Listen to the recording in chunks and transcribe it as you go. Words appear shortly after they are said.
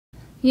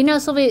You know,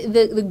 Sylvia,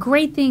 the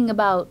great thing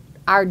about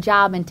our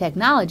job in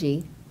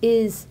technology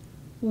is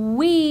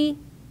we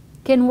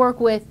can work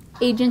with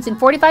agents in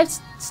 45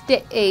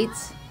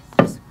 states.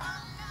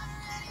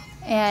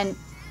 And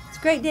it's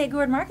a great day at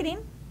Gordon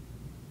Marketing.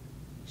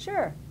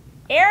 Sure.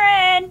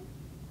 Aaron!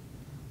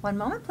 One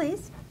moment,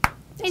 please.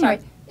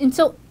 Anyway, and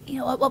so, you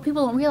know, what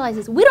people don't realize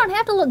is we don't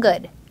have to look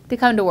good to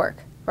come to work,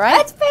 right?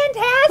 That's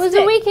fantastic!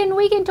 So we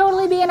can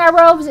totally be in our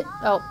robes.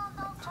 Oh.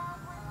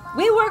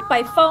 We work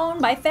by phone,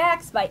 by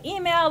fax, by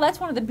email. That's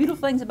one of the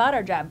beautiful things about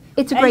our job.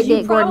 It's a great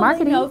day at Gordon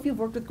Marketing. You know, if you've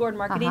worked with Gordon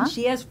Marketing,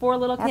 she has 4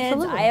 little kids.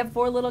 Absolutely. I have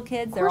 4 little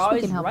kids. They're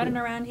always running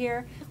around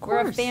here. We're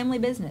a family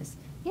business.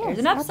 Yes, there's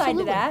an upside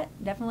to that.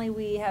 Definitely,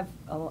 we have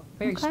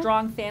very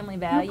strong family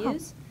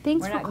values.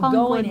 Thanks We're for not calling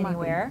going Gordon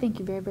anywhere. Marketing. Thank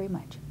you very, very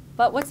much.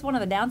 But what's one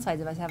of the downsides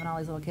of us having all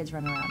these little kids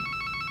running around?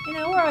 You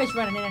know, we're always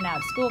running in and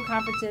out. School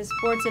conferences,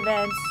 sports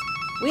events.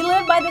 We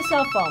live by the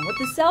cell phone. With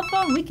the cell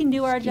phone, we can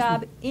do our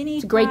job any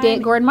It's a great day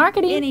at Gordon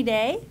Marketing. Any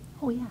day.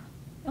 Oh, yeah.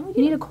 And we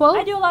You need a quote?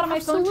 I do a lot of my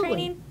phone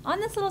training on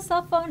this little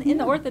cell phone in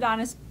the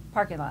orthodontist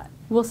parking lot.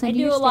 We'll send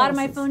you I do your a lot of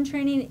my statuses. phone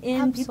training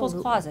in people's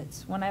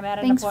closets when I'm at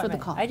an Thanks for appointment.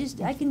 the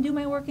call. I can do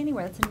my work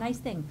anywhere. That's a nice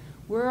thing.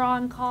 We're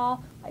on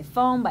call by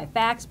phone, by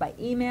fax, by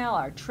email,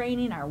 our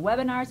training, our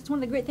webinars. It's one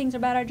of the great things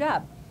about our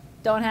job.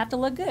 Don't have to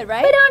look good,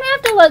 right? We don't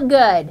have to look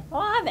good.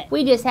 Love it.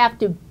 We just have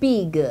to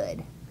be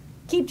good.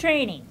 Keep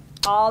training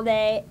all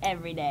day,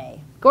 every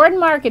day. Gordon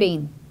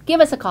Marketing, give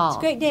us a call. It's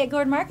a great day at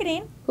Gordon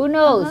Marketing. Who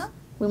knows?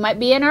 We might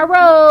be in our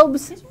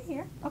robes. She's right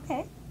here.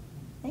 Okay.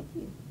 Thank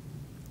you.